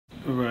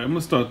Alright, I'm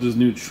gonna start this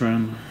new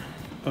trend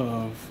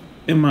of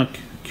in my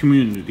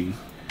community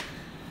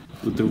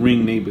with the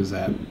Ring Neighbors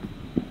app,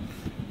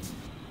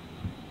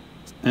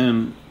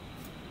 and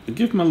I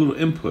give my little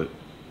input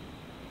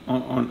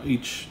on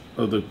each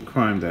of the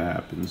crime that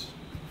happens.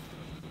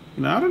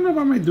 I don't know if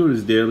I might do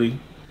this daily.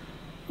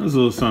 This is a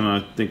little something I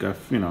think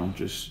I've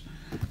just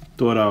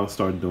thought I'll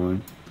start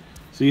doing.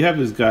 So you have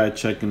this guy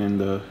checking in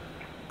the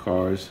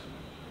cars.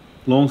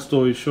 Long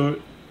story short,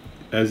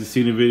 as you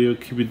see in the video,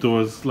 keep your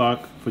doors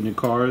locked for your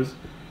cars,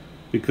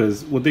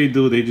 because what they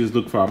do, they just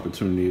look for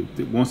opportunity.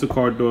 Once the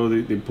car door,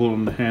 they pull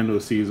on the handle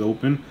to see it's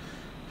open,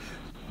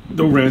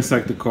 they'll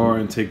ransack the car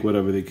and take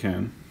whatever they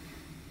can.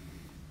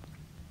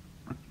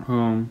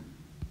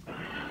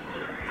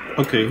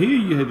 Okay, here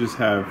you just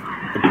have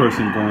a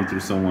person going through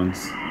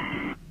someone's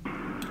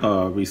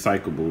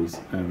recyclables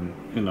and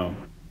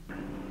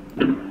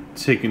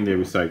taking their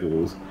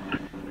recyclables.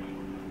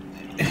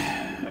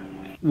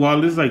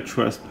 While it's like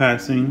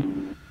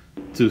trespassing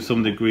to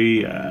some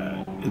degree,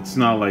 it's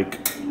not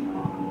like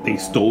they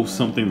stole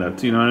something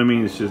that's, you know what I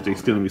mean? It's just they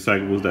stealing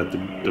recyclables that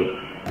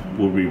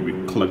will be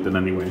collected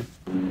anyway.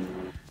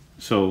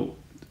 So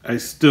I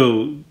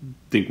still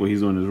think what he's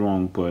doing is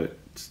wrong, but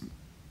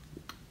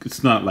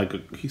it's not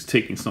like he's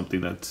taking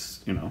something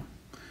that's,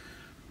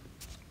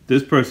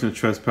 This person is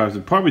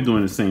trespassing, probably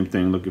doing the same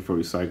thing, looking for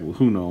recyclables.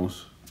 Who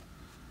knows?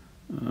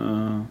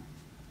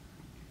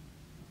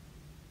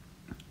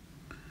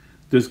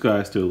 This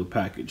guy's still a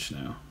package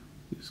now.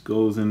 He just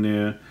goes in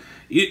there.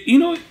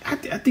 I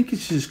think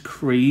it's just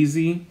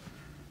crazy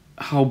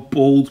how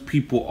bold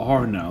people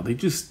are now. They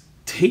just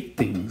take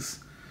things.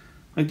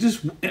 Like,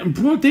 just in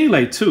broad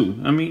daylight, too.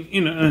 I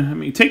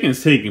mean, taking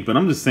is taking, but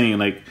I'm just saying,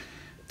 like,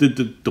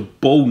 the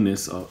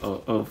boldness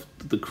of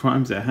the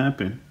crimes that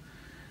happen.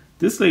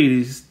 This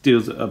lady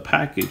steals a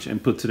package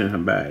and puts it in her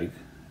bag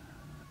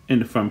in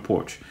the front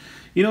porch.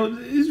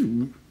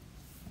 I'm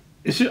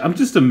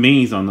just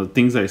amazed on the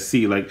things I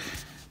see. Like,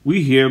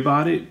 we hear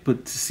about it,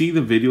 but to see the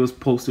videos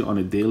posted on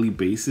a daily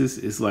basis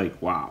is like,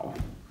 wow.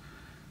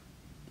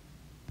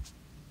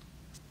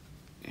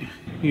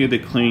 Here they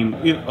claim,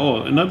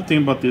 another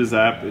thing about this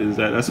app is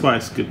that's why I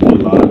skipped a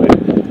lot of it.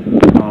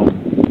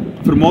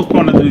 For the most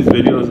part of these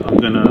videos, I'm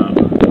gonna,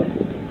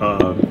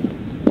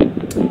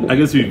 I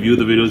guess, review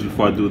the videos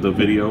before I do the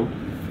video,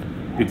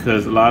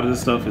 because a lot of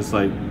this stuff is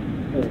like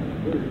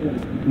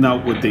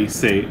not what they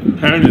say.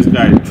 Apparently, this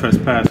guy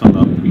trespassed on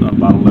the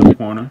bottom left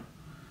corner.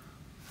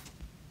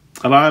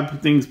 A lot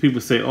of things people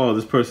say, oh,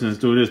 this person is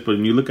doing this, but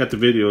when you look at the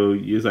video,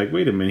 you're like,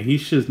 wait a minute,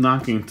 he's just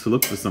knocking to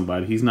look for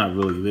somebody. He's not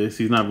really this.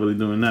 He's not really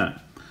doing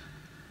that.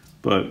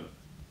 But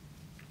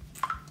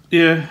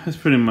yeah, that's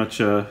pretty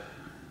much.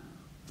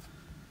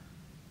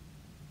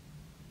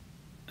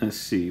 Let's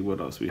see what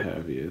else we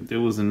have here.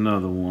 There was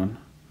another one.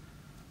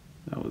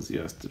 That was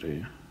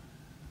yesterday.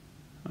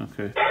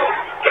 Okay.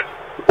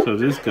 So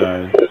this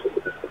guy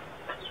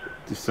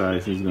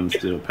decides he's going to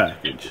steal a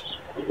package.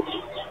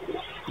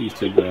 These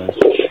two guys.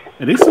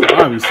 And they so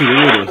obviously they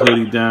wear the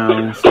hoodie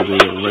down so they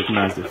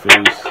recognize their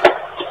face.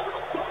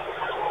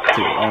 Take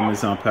an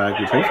Amazon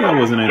package. Hopefully that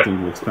wasn't anything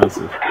too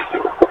expensive.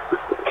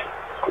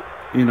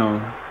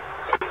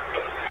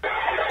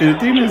 And the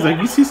thing is, like,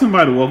 you see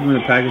somebody walking with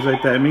a package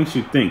like that, it makes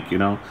you think,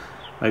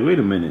 like, wait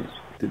a minute,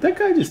 did that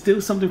guy just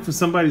steal something from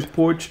somebody's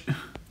porch?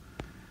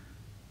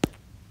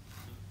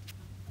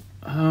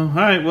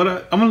 Alright,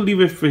 well, I'm going to leave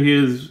it for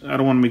his. I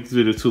don't want to make this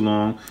video too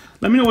long.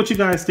 Let me know what you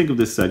guys think of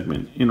this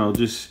segment.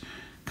 Just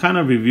kind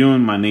of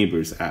reviewing my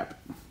Neighbors app.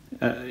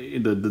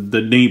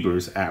 The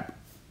Neighbors app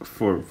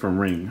from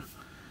Ring.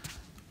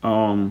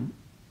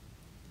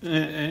 And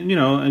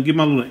give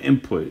my little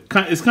input.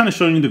 It's kind of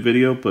showing you the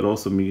video, but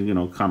also me,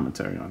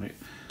 commentary on it.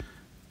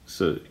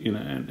 So,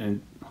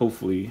 and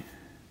hopefully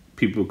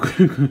people,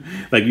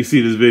 like, you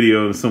see this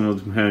video and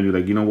someone's behind you,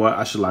 like, you know what,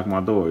 I should lock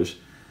my doors.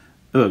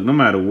 Look, no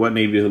matter what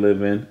neighborhood you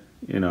live in,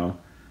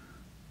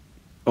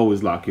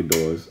 always lock your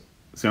doors.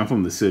 See, I'm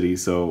from the city,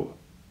 so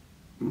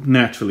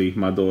naturally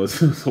my doors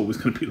is always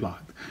going to be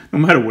locked. No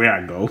matter where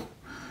I go.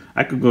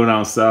 I could go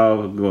down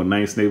south, go to a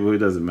nice neighborhood, it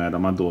doesn't matter.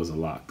 My doors are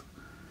locked.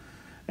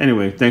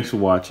 Anyway, thanks for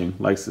watching.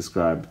 Like,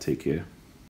 subscribe. Take care.